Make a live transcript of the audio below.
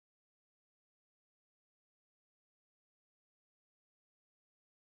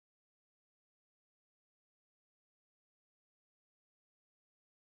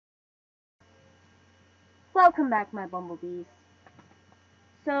Welcome back, my bumblebees.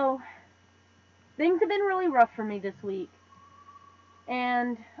 So, things have been really rough for me this week,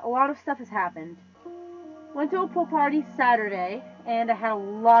 and a lot of stuff has happened. Went to a pool party Saturday, and I had a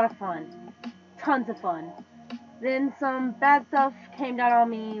lot of fun. Tons of fun. Then some bad stuff came down on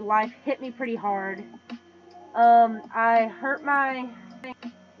me. Life hit me pretty hard. I hurt my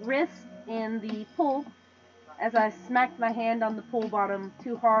wrist in the pool as I smacked my hand on the pool bottom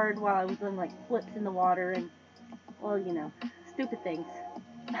too hard while I was doing like flips in the water and, well, you know, stupid things.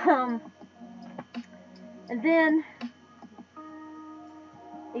 And then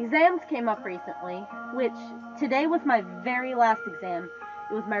exams came up recently, which today was my very last exam.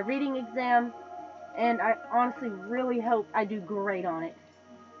 It was my reading exam, and I honestly really hope I do great on it.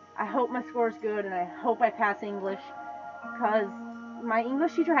 I hope my score is good, and I hope I pass English, because my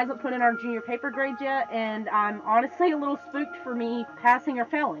English teacher hasn't put in our junior paper grades yet, and I'm honestly a little spooked for me passing or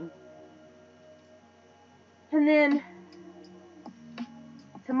failing. And then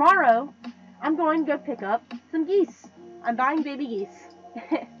tomorrow, I'm going to go pick up some geese. I'm buying baby geese.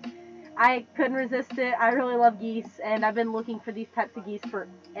 I couldn't resist it. I really love geese, and I've been looking for these types of geese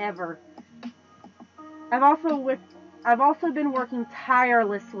forever. I've also been working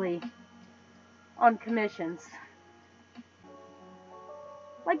tirelessly on commissions.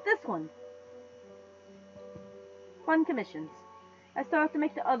 Like this one. Fun commissions. I still have to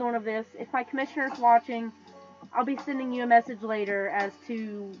make the other one of this. If my commissioner is watching, I'll be sending you a message later as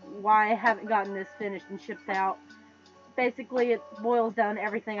to why I haven't gotten this finished and shipped out. Basically, it boils down to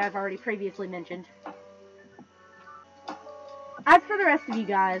everything I've already previously mentioned. As for the rest of you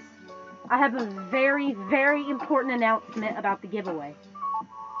guys, I have a very, very important announcement about the giveaway.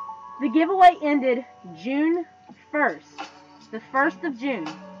 The giveaway ended June 1st. The 1st of June.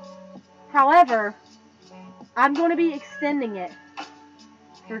 However, I'm going to be extending it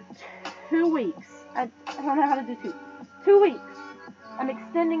for 2 weeks. I don't know how to do 2. 2 weeks. I'm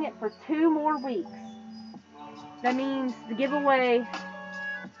extending it for 2 more weeks. That means the giveaway...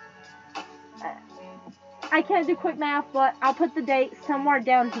 I can't do quick math, but I'll put the date somewhere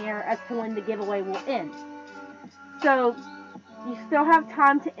down here as to when the giveaway will end. So, you still have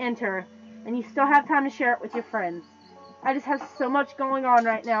time to enter, and you still have time to share it with your friends. I just have so much going on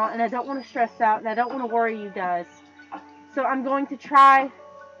right now, and I don't want to stress out, and I don't want to worry you guys. So I'm going to try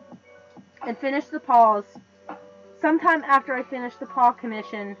and finish the paws. Sometime after I finish the paw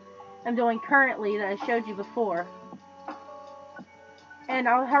commission I'm doing currently that I showed you before. And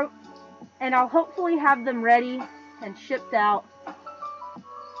I'll hopefully have them ready and shipped out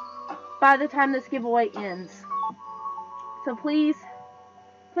by the time this giveaway ends. So please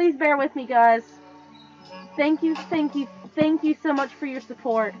bear with me, guys. Thank you so much for your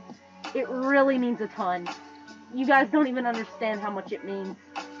support. It really means a ton. You guys don't even understand how much it means.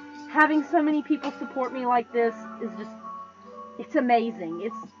 Having so many people support me like this is just, it's amazing.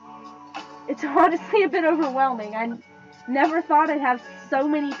 It's honestly a bit overwhelming. I never thought I'd have so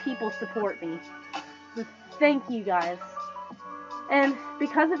many people support me. So thank you guys. And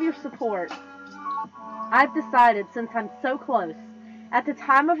because of your support, I've decided, since I'm so close, at the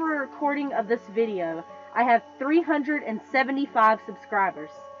time of a recording of this video, I have 375 subscribers.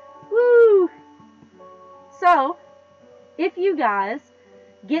 Woo! So, if you guys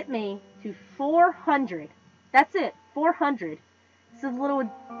get me to 400, that's it, 400. This is a little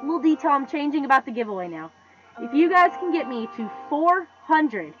detail I'm changing about the giveaway now. If you guys can get me to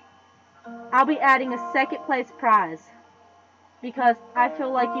 400, I'll be adding a second place prize. Because I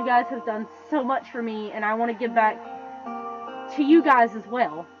feel like you guys have done so much for me, and I want to give back to you guys as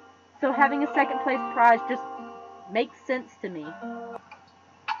well. So having a second place prize just makes sense to me.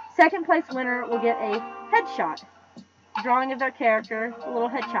 Second place winner will get a headshot. Drawing of their character, a little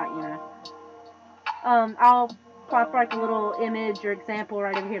headshot, you know. I'll plop like a little image or example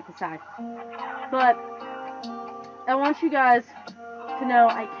right over here at the side. But I want you guys to know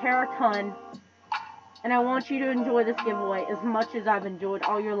I care a ton, and I want you to enjoy this giveaway as much as I've enjoyed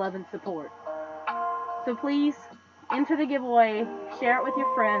all your love and support. So please, enter the giveaway, share it with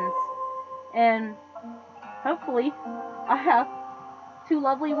your friends, and hopefully I have 2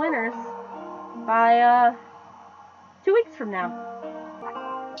 lovely winners by 2 weeks from now.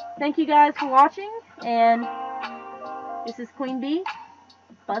 Thank you guys for watching, and this is Queen Bee,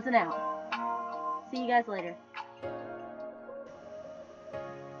 buzzing out. See you guys later.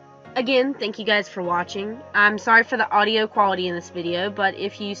 Again, thank you guys for watching. I'm sorry for the audio quality in this video, but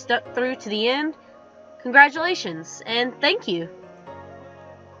if you stuck through to the end, congratulations, and thank you.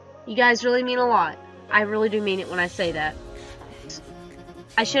 You guys really mean a lot. I really do mean it when I say that.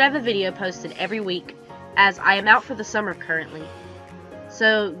 I should have a video posted every week, as I am out for the summer currently.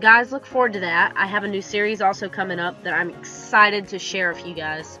 So guys, look forward to that. I have a new series also coming up that I'm excited to share with you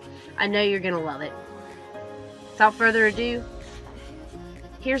guys. I know you're going to love it. Without further ado,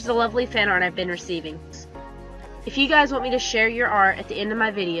 here's the lovely fan art I've been receiving. If you guys want me to share your art at the end of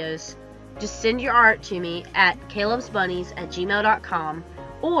my videos, just send your art to me at calebsbunnies@gmail.com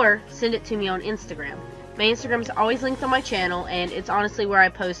or send it to me on Instagram. My Instagram is always linked on my channel, and it's honestly where I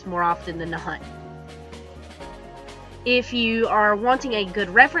post more often than not. If you are wanting a good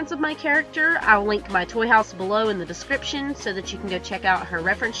reference of my character, I'll link my toy house below in the description so that you can go check out her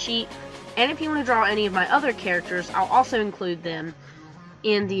reference sheet. And if you want to draw any of my other characters, I'll also include them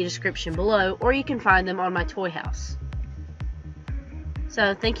in the description below, or you can find them on my toy house.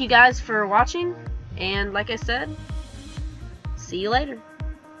 So thank you guys for watching, and like I said, see you later.